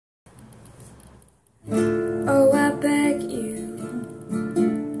Oh, I beg you,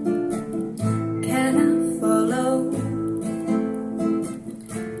 can I follow?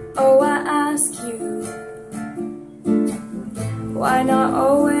 Oh, I ask you, why not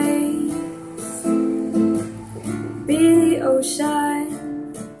always be the ocean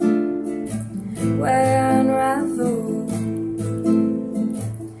where I unravel?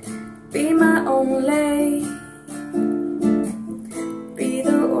 Be my own lake, be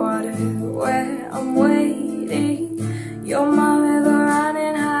the water where I'm waiting. You're my river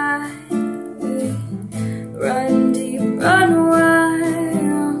running high, run deep, run wide.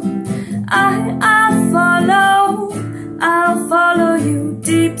 I'll follow you,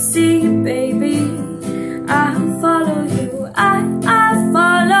 deep sea baby. I'll follow you, I'll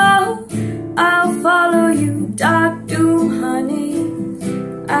follow you, dark doom honey.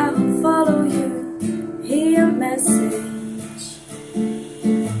 I'll follow you, hear a message,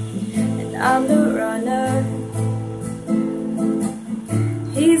 and I'm the runner.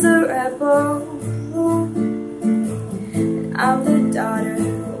 He's a rebel, and I'm the daughter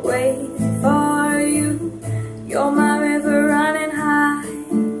waiting for you. You're my river running high,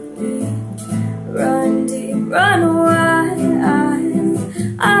 run deep, run wide.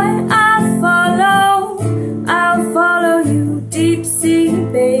 I'll follow you, deep sea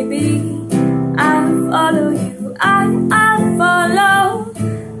baby. I'll follow you, I'll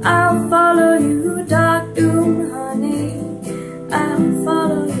follow you, dark doom honey. I'll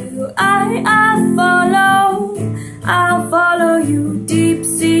follow you, I'll follow you, deep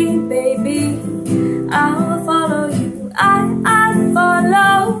sea baby. I'll follow you, I'll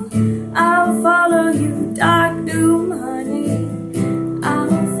follow you, dark doom honey.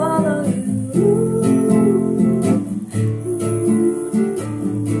 I'll follow you.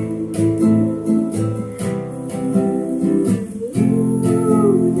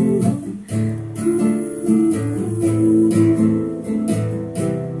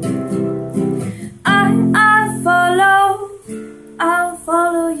 I'll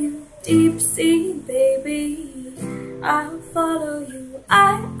follow you, deep sea baby. I'll follow you,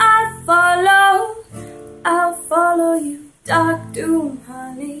 I'll follow you, dark doom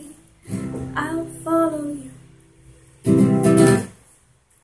honey.